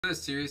The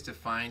series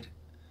defined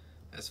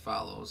as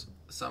follows: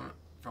 sum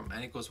from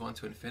n equals 1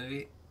 to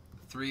infinity,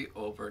 3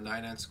 over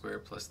 9n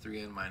squared plus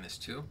 3n minus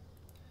 2.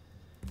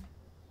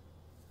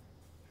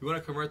 We want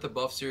to convert the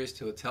above series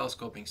to a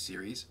telescoping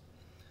series.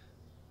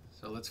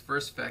 So let's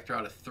first factor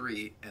out a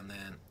 3, and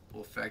then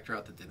we'll factor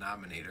out the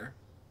denominator.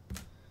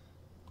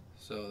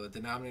 So the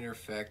denominator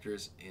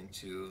factors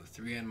into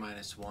 3n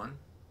minus 1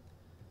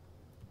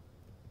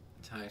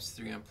 times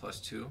 3n plus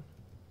 2.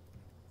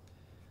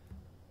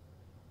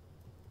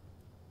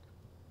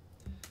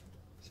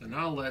 So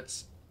now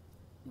let's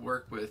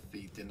work with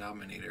the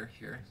denominator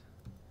here.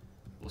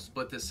 We'll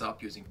split this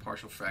up using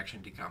partial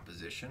fraction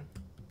decomposition.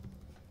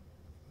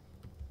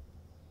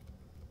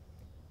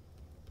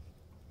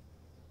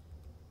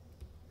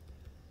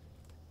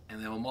 And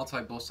then we'll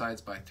multiply both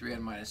sides by 3n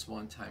minus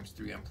 1 times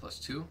 3n plus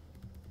 2.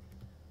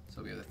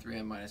 So we have the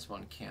 3n minus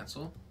 1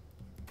 cancel,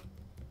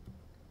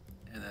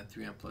 and then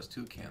 3n plus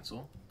 2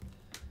 cancel.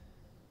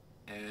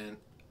 And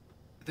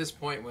at this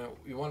point,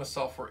 we want to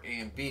solve for a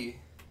and b.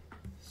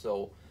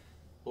 So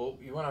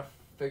you want to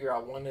figure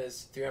out when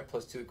is 3n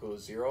plus 2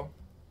 equals 0.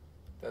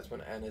 That's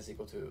when n is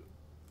equal to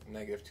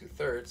negative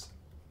 2/3.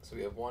 So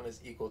we have 1 is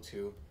equal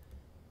to,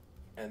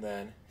 and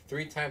then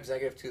 3 times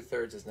negative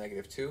 2/3 is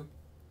negative 2.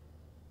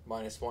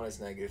 Minus 1 is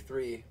negative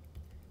 3.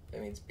 That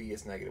means b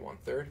is negative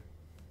 1/3.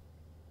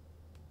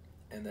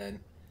 And then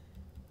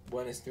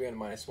when is 3n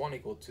minus 1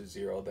 equal to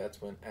 0? That's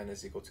when n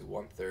is equal to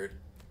 1/3.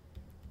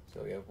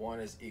 So we have 1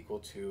 is equal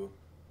to,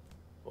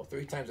 well,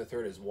 3 times a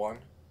third is 1,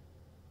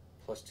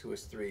 plus 2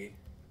 is 3,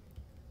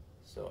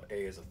 so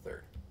a is a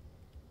third.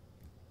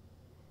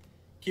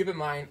 Keep in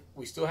mind,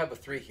 we still have a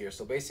 3 here,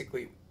 so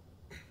basically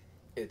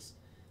it's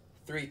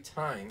 3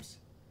 times,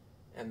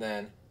 and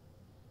then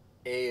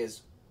a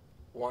is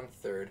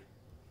 1/3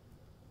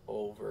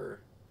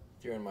 over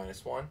 3n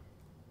minus 1,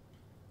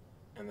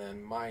 and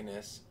then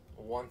minus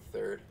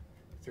 1/3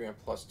 3n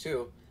plus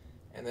 2,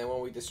 and then when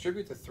we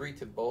distribute the 3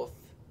 to both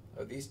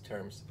of these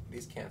terms,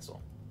 these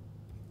cancel,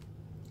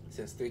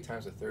 since 3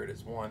 times a third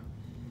is 1.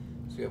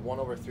 So we have 1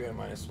 over 3n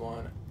minus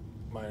 1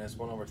 minus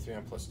 1 over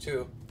 3n plus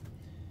 2.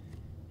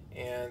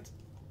 And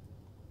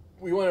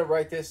we want to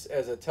write this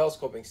as a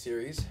telescoping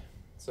series.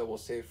 So we'll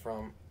say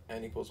from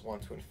n equals 1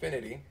 to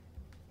infinity.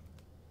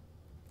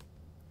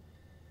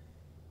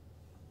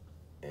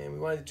 And we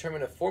want to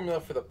determine a formula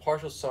for the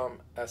partial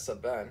sum s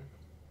sub n.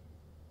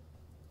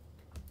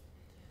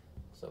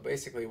 So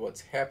basically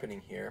what's happening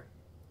here,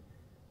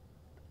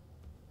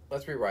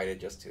 let's rewrite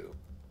it just to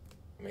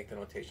make the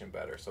notation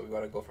better. So we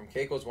want to go from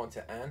k equals 1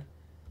 to n.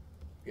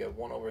 We have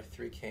 1 over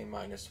 3k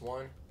minus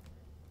 1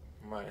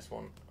 minus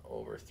 1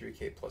 over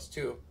 3k plus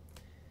 2.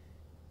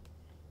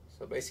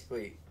 So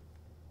basically,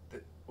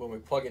 when we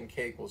plug in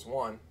k equals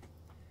 1,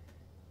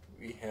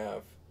 we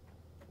have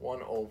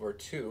 1 over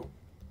 2.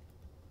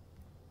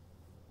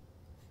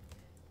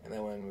 And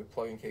then when we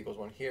plug in k equals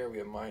 1 here, we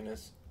have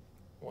minus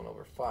 1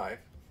 over 5.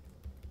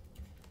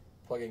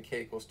 Plug in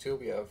k equals 2,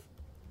 we have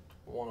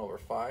 1 over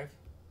 5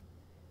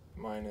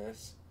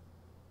 minus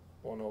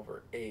 1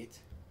 over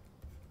 8.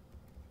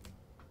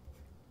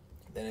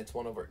 Then it's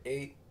 1 over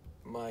 8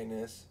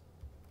 minus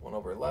 1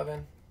 over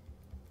 11,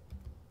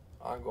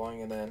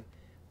 ongoing. And then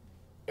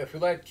if we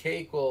let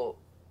k equal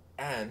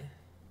n,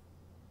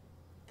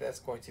 that's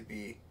going to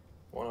be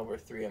 1 over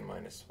 3n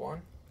minus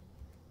 1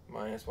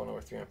 minus 1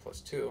 over 3n plus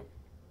 2.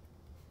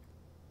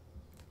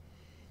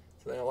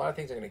 So then a lot of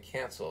things are going to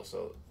cancel.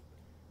 So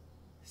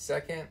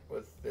second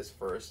with this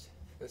first,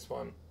 this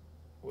one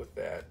with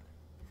that.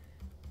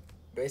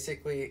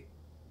 Basically,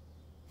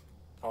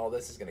 all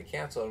this is going to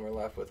cancel, and we're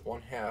left with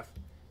 1/2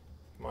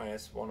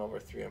 minus 1 over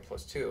 3n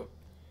plus 2.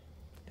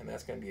 And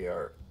that's going to be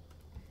our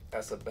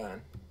s sub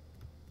n.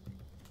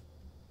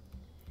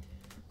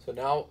 So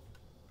now,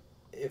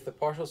 if the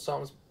partial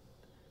sums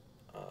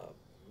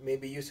may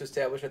be used to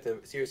establish that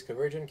the series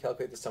convergent,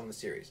 calculate the sum of the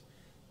series.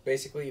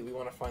 Basically, we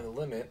want to find the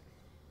limit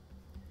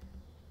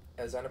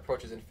as n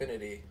approaches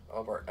infinity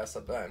of our s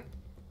sub n,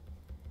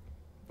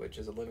 which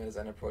is a limit as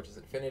n approaches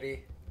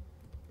infinity,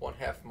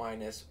 1/2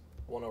 minus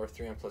 1 over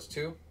 3n plus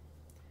 2.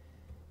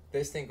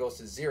 This thing goes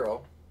to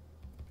 0,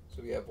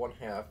 so we have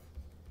 1/2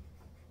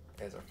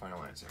 as our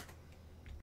final answer.